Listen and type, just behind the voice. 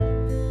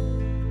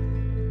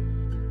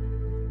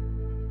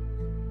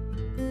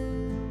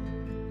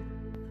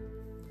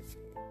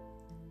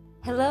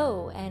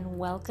Hello, and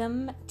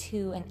welcome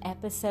to an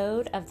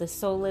episode of the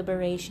Soul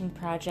Liberation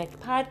Project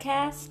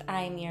podcast.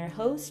 I'm your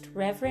host,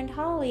 Reverend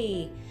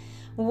Holly.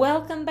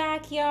 Welcome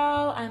back,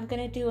 y'all. I'm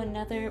going to do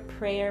another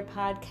prayer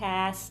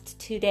podcast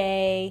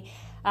today.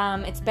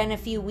 It's been a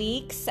few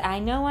weeks. I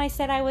know I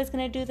said I was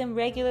going to do them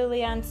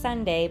regularly on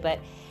Sunday, but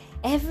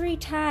every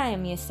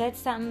time you set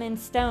something in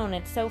stone,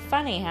 it's so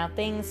funny how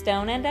things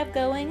don't end up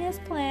going as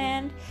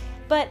planned,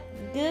 but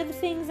good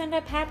things end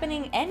up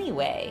happening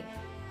anyway.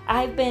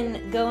 I've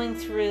been going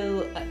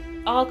through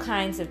all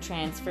kinds of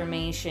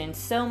transformation.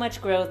 So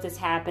much growth is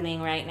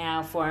happening right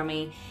now for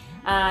me.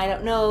 I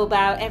don't know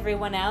about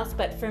everyone else,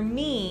 but for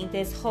me,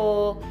 this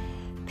whole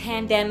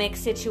pandemic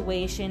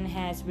situation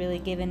has really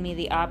given me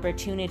the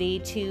opportunity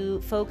to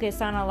focus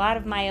on a lot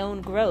of my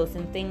own growth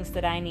and things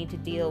that I need to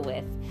deal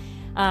with.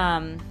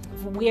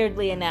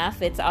 Weirdly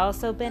enough, it's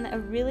also been a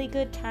really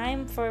good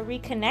time for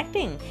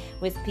reconnecting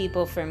with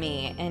people for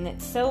me. And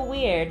it's so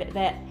weird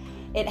that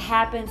it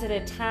happens at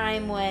a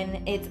time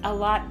when it's a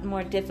lot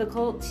more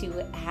difficult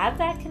to have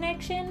that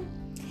connection.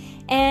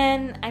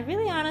 And I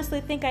really honestly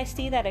think I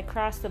see that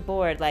across the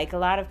board. Like, a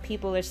lot of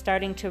people are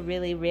starting to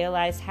really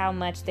realize how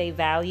much they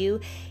value,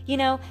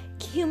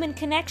 human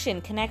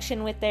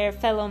connection with their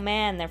fellow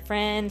man, their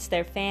friends,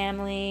 their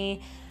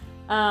family,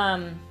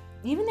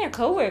 even their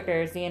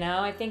coworkers,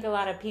 I think a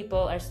lot of people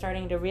are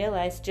starting to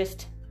realize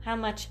just how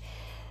much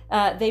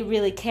they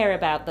really care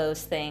about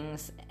those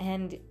things.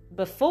 And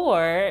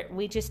before,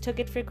 we just took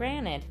it for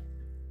granted.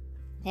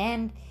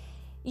 And,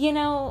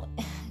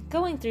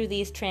 going through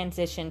these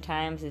transition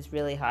times is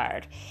really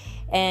hard.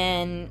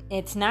 And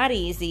it's not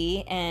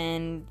easy.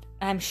 And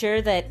I'm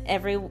sure that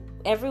every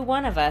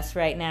one of us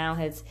right now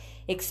has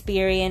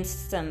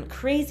experienced some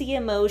crazy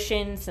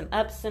emotions, some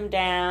ups, some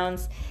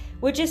downs.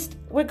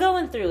 We're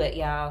going through it,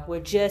 y'all. We're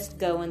just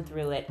going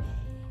through it.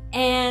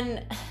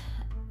 And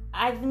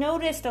I've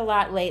noticed a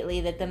lot lately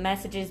that the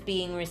messages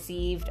being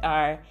received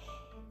are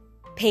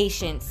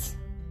patience,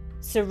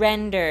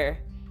 surrender,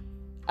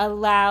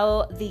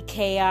 allow the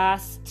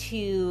chaos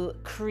to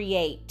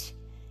create.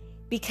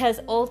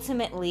 Because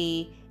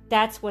ultimately,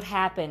 that's what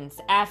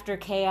happens. After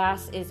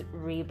chaos is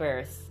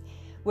rebirth.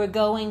 We're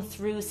going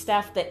through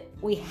stuff that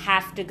we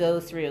have to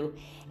go through.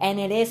 And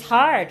it is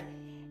hard.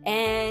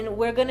 And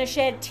we're going to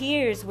shed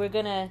tears. We're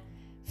going to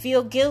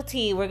feel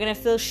guilty. We're going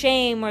to feel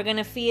shame. We're going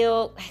to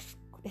feel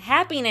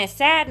happiness,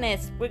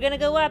 sadness. We're going to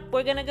go up.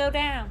 We're going to go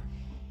down.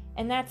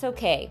 And that's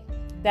okay.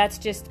 That's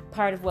just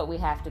part of what we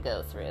have to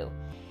go through.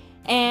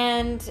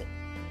 And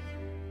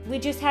we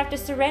just have to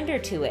surrender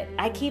to it.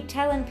 I keep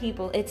telling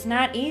people it's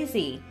not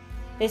easy.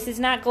 This is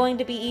not going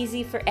to be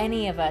easy for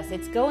any of us.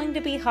 It's going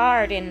to be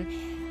hard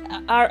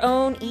in our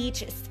own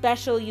each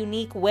special,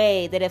 unique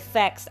way that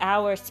affects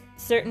our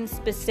certain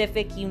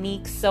specific,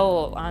 unique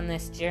soul on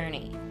this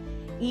journey.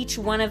 Each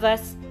one of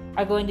us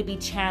are going to be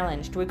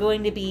challenged. We're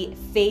going to be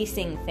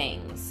facing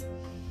things.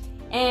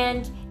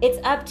 And it's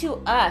up to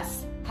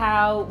us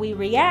how we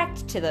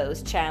react to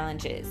those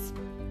challenges.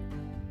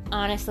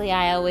 Honestly,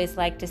 I always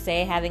like to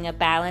say having a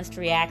balanced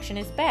reaction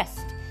is best.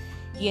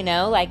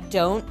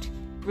 Don't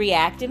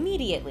react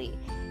immediately.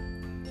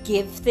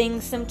 Give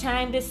things some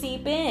time to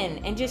seep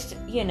in and just,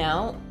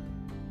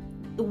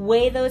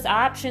 weigh those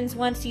options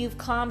once you've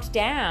calmed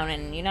down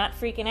and you're not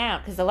freaking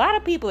out. Because a lot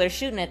of people are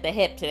shooting at the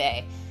hip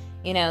today.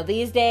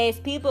 These days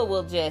people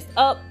will just,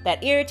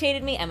 that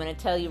irritated me, I'm going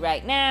to tell you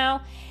right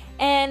now.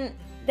 And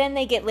then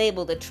they get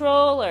labeled a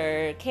troll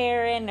or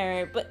Karen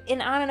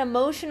on an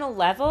emotional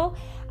level,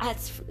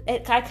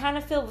 I kind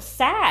of feel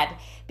sad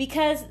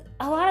because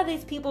a lot of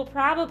these people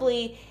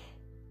probably,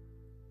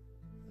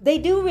 they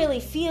do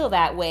really feel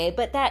that way,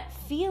 but that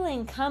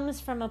feeling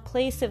comes from a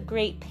place of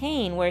great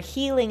pain where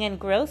healing and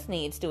growth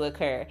needs to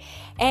occur.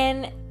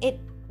 And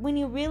when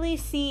you really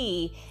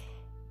see,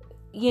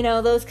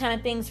 those kind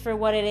of things for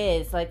what it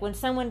is, like when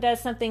someone does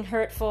something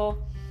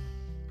hurtful,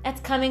 that's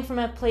coming from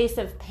a place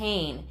of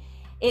pain.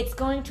 It's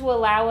going to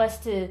allow us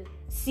to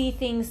see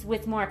things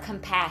with more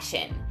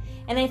compassion.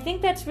 And I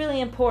think that's really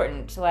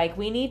important. Like,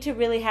 we need to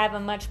really have a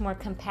much more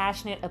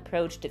compassionate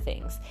approach to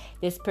things.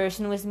 This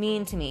person was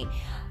mean to me.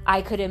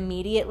 I could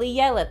immediately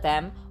yell at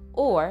them,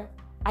 or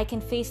I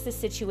can face the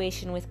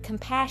situation with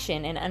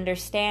compassion and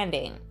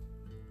understanding.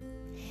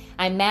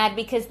 I'm mad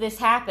because this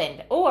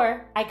happened,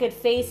 or I could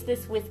face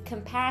this with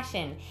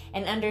compassion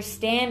and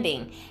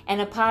understanding and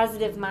a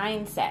positive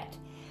mindset.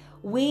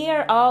 We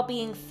are all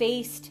being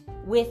faced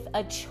with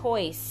a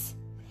choice.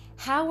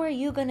 How are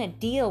you going to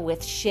deal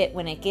with shit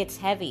when it gets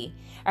heavy?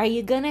 Are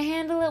you going to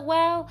handle it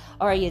well,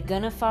 or are you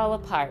going to fall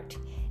apart?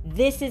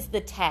 This is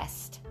the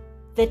test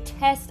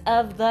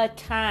of the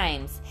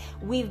times.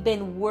 We've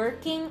been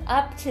working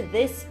up to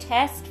this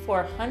test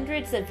for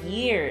hundreds of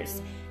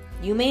years.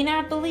 You may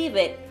not believe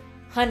it,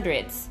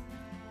 hundreds.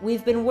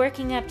 We've been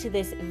working up to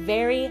this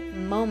very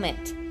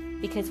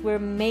moment because we're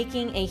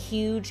making a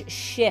huge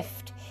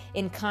shift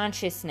in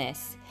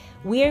consciousness.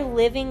 We're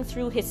living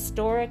through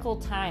historical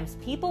times.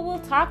 People will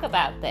talk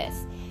about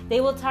this. They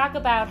will talk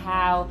about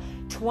how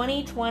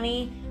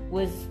 2020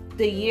 was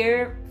the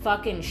year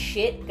fucking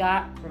shit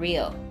got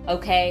real,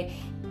 okay?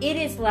 It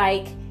is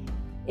like,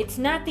 it's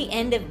not the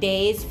end of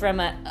days from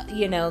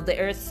the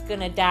earth's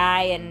gonna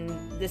die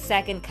and the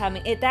second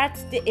coming.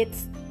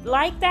 It's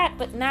like that,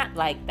 but not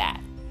like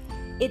that.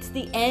 It's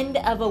the end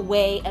of a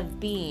way of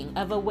being,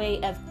 of a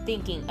way of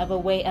thinking, of a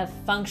way of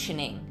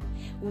functioning.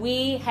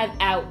 We have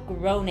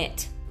outgrown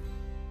it.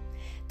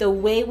 The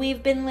way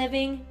we've been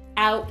living,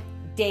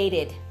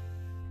 outdated.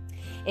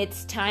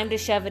 It's time to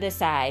shove it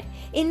aside.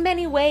 In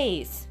many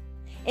ways,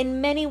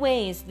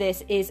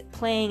 this is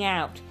playing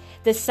out.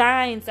 The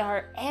signs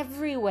are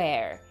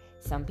everywhere.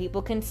 Some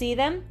people can see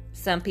them,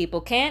 some people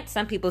can't.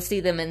 Some people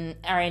see them and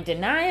are in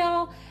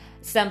denial.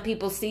 Some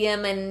people see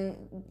them and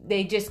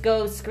they just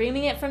go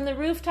screaming it from the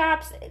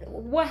rooftops.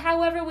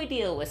 However we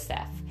deal with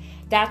stuff.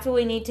 That's what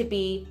we need to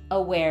be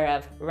aware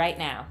of right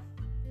now.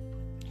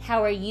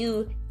 How are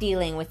you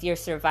dealing with your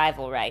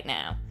survival right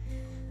now?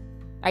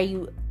 Are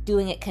you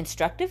doing it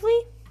constructively?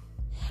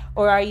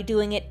 Or are you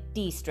doing it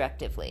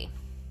destructively?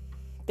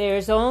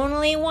 There's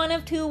only one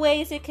of two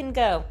ways it can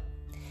go.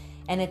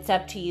 And it's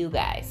up to you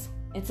guys.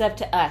 It's up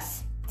to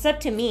us. It's up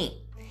to me.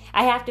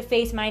 I have to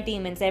face my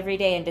demons every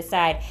day and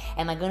decide,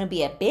 am I going to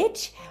be a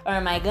bitch or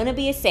am I going to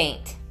be a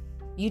saint?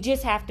 You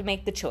just have to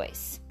make the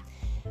choice.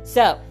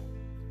 So,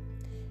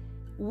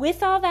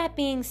 with all that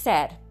being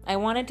said, I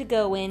wanted to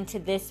go into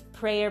this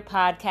prayer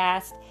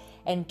podcast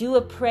and do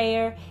a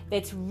prayer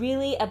that's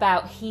really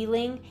about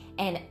healing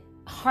and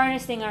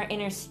harnessing our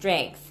inner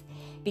strength,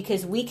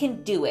 because we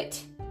can do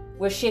it.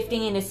 We're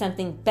shifting into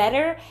something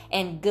better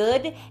and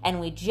good, and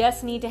we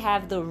just need to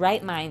have the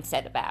right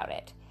mindset about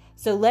it.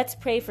 So let's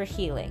pray for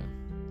healing.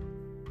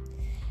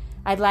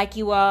 I'd like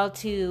you all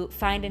to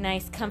find a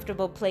nice,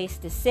 comfortable place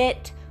to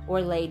sit or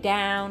lay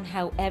down,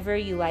 however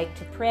you like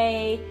to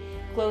pray.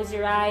 Close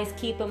your eyes,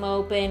 keep them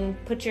open,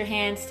 put your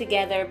hands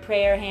together,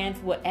 prayer hands,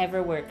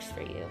 whatever works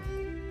for you.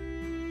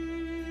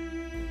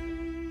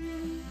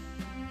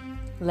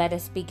 Let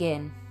us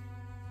begin.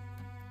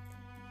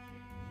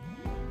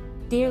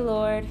 Dear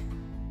Lord,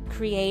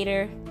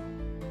 Creator,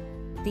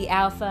 the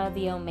Alpha,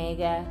 the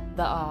Omega,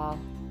 the All,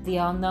 the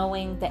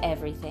all-knowing, the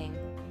everything.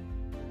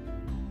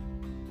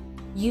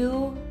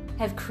 You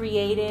have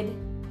created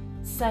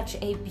such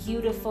a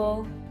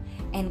beautiful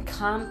and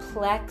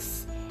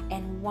complex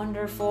and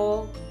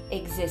wonderful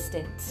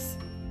existence.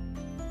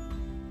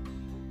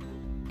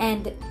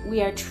 And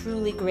we are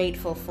truly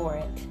grateful for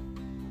it.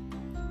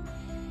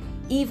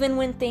 Even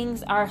when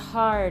things are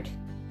hard,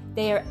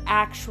 they are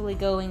actually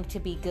going to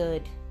be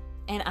good.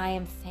 And I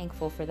am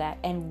thankful for that,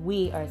 and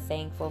we are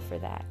thankful for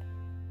that.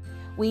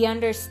 We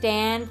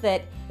understand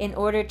that in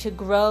order to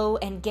grow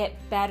and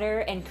get better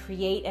and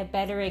create a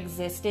better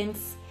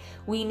existence,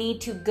 we need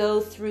to go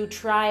through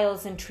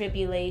trials and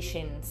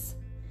tribulations.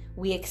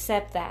 We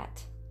accept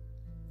that.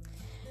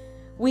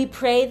 We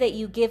pray that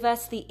you give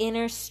us the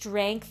inner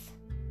strength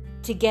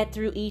to get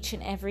through each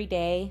and every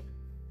day.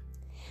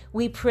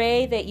 We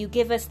pray that you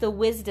give us the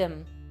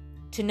wisdom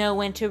to know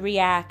when to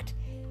react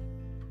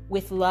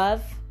with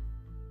love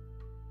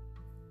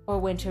or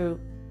when to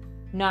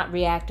not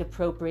react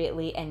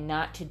appropriately and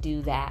not to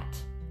do that.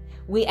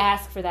 We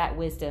ask for that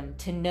wisdom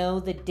to know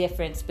the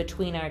difference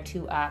between our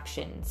two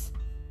options.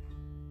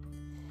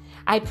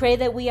 I pray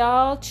that we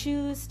all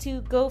choose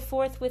to go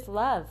forth with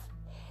love,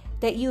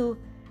 that you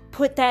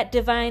put that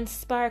divine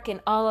spark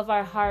in all of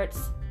our hearts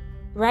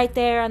right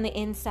there on the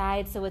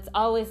inside, so it's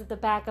always at the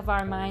back of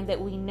our mind that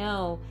we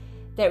know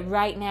that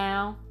right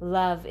now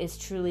love is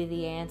truly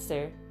the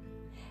answer.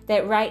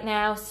 That right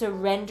now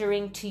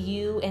surrendering to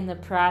you in the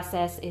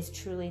process is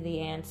truly the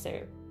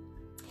answer.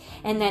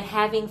 And that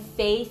having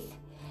faith,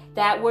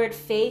 that word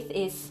faith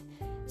is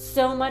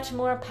so much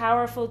more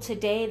powerful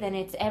today than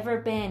it's ever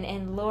been.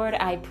 And Lord,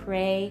 I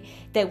pray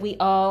that we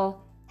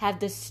all have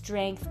the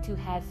strength to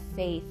have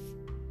faith.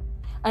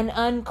 An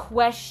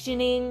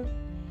unquestioning,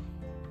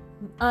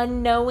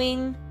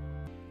 unknowing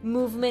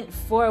movement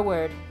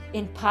forward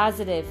in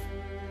positive,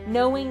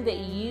 knowing that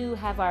you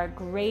have our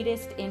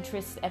greatest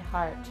interests at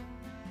heart.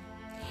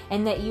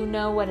 And that you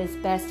know what is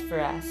best for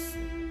us.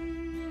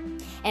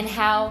 And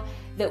how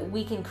that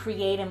we can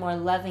create a more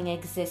loving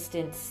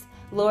existence.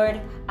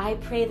 Lord, I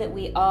pray that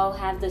we all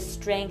have the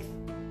strength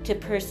to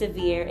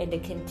persevere and to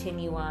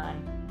continue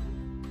on.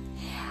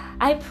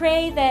 I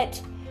pray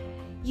that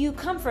you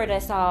comfort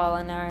us all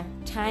in our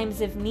times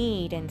of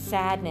need and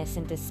sadness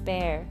and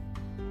despair.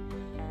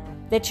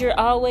 That you're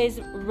always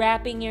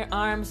wrapping your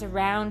arms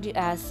around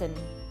us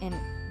and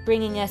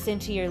bringing us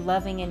into your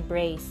loving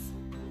embrace.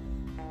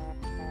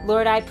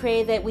 Lord, I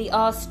pray that we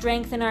all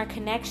strengthen our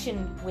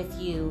connection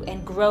with you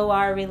and grow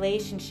our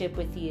relationship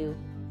with you.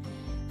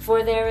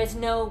 For there is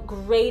no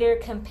greater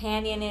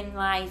companion in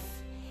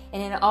life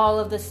and in all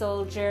of the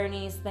soul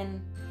journeys than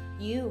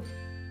you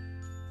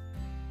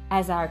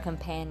as our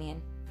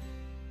companion.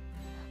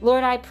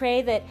 Lord, I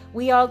pray that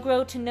we all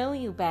grow to know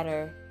you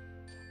better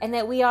and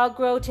that we all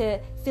grow to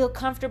feel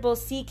comfortable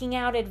seeking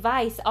out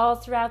advice all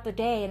throughout the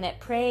day, and that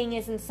praying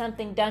isn't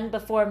something done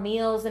before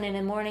meals and in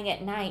the morning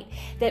at night,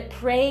 that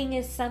praying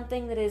is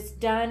something that is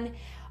done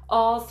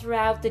all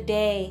throughout the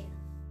day.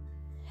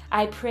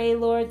 I pray,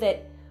 Lord,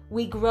 that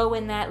we grow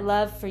in that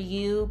love for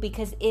you,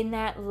 because in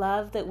that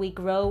love that we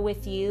grow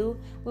with you,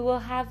 we will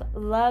have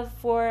love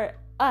for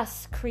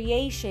us,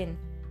 creation,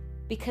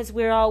 because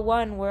we're all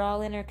one, we're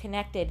all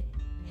interconnected.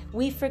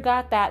 We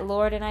forgot that,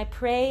 Lord, and I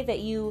pray that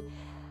you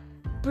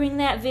bring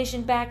that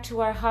vision back to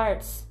our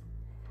hearts.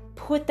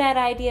 Put that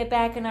idea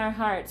back in our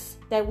hearts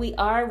that we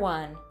are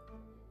one.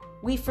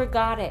 We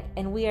forgot it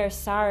and we are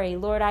sorry.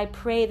 Lord, I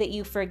pray that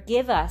you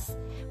forgive us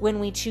when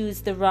we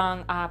choose the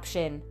wrong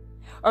option,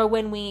 or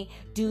when we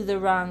do the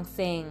wrong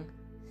thing,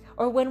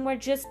 or when we're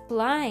just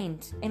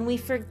blind and we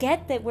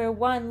forget that we're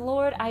one.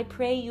 Lord, I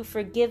pray you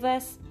forgive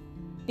us,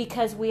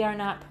 because we are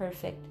not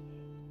perfect.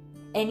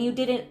 And you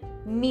didn't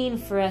mean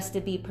for us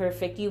to be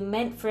perfect. You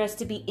meant for us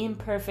to be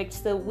imperfect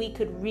so we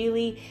could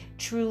really,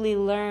 truly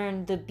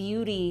learn the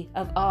beauty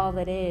of all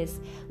that is.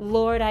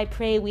 Lord, I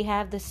pray we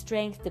have the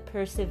strength to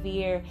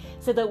persevere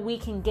so that we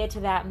can get to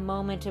that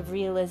moment of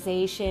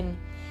realization,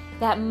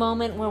 that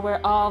moment where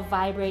we're all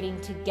vibrating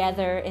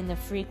together in the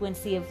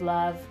frequency of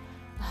love.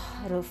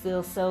 Oh, it'll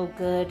feel so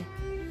good.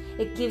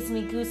 It gives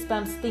me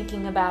goosebumps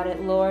thinking about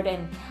it, Lord,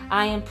 and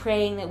I am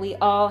praying that we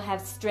all have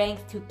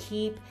strength to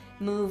keep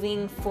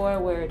moving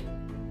forward.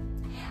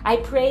 I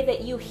pray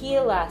that you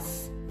heal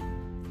us.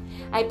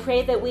 I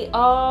pray that we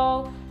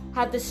all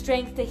have the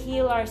strength to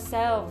heal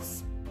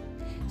ourselves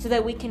so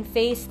that we can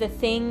face the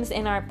things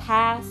in our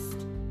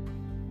past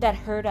that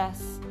hurt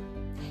us.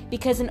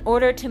 Because in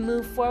order to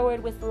move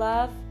forward with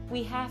love,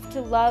 we have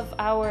to love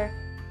our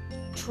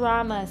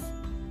traumas,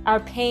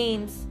 our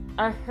pains,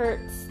 our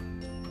hurts,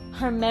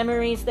 our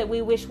memories that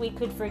we wish we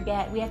could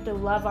forget. We have to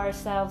love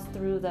ourselves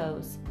through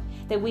those,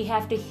 that we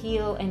have to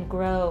heal and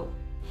grow,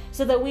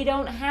 so that we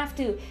don't have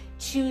to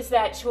choose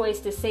that choice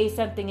to say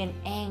something in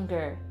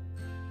anger,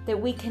 that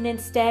we can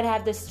instead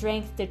have the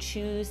strength to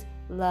choose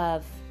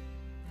love.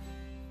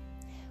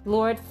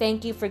 Lord,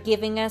 thank you for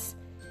giving us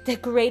the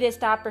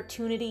greatest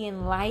opportunity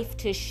in life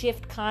to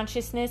shift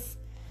consciousness,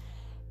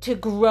 to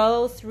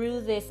grow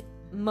through this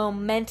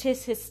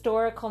momentous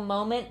historical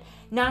moment,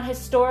 not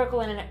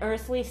historical in an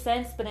earthly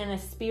sense, but in a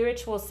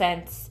spiritual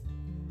sense.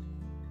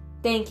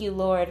 Thank you,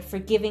 Lord, for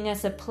giving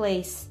us a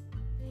place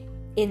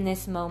in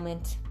this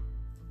moment.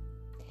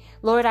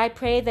 Lord, I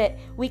pray that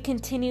we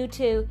continue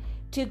to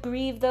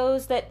grieve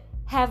those that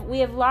we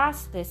have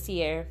lost this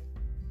year,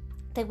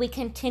 that we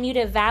continue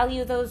to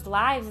value those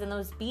lives and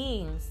those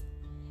beings,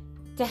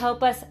 to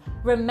help us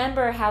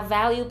remember how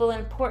valuable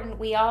and important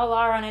we all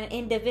are on an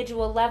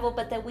individual level,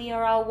 but that we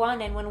are all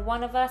one, and when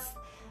one of us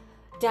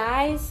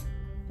dies,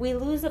 we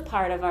lose a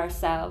part of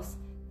ourselves.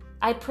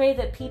 I pray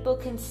that people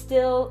can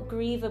still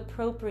grieve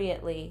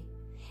appropriately,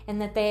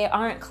 and that they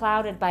aren't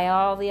clouded by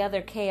all the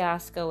other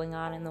chaos going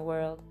on in the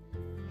world.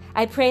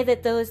 I pray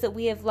that those that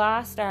we have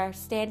lost are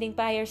standing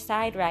by your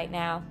side right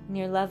now in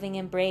your loving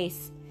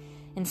embrace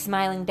and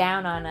smiling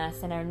down on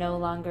us and are no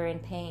longer in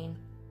pain.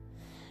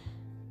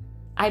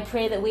 I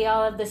pray that we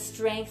all have the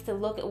strength to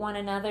look at one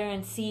another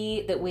and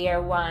see that we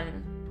are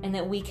one and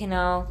that we can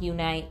all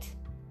unite.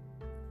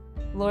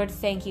 Lord,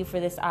 thank you for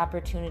this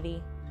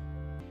opportunity.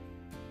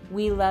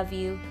 We love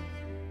you.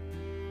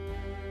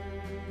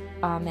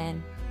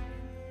 Amen.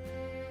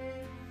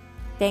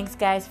 Thanks,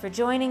 guys, for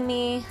joining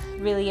me.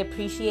 Really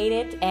appreciate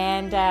it.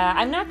 And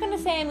I'm not going to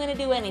say I'm going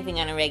to do anything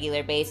on a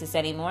regular basis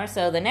anymore.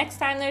 So the next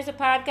time there's a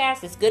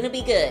podcast, it's going to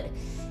be good.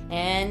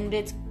 And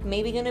it's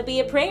maybe going to be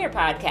a prayer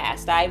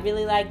podcast. I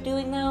really like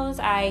doing those.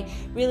 I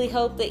really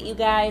hope that you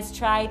guys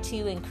try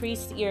to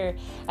increase your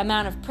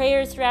amount of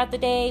prayers throughout the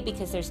day,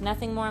 because there's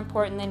nothing more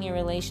important than your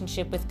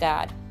relationship with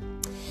God.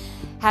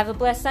 Have a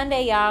blessed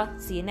Sunday, y'all.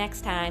 See you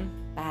next time.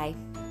 Bye.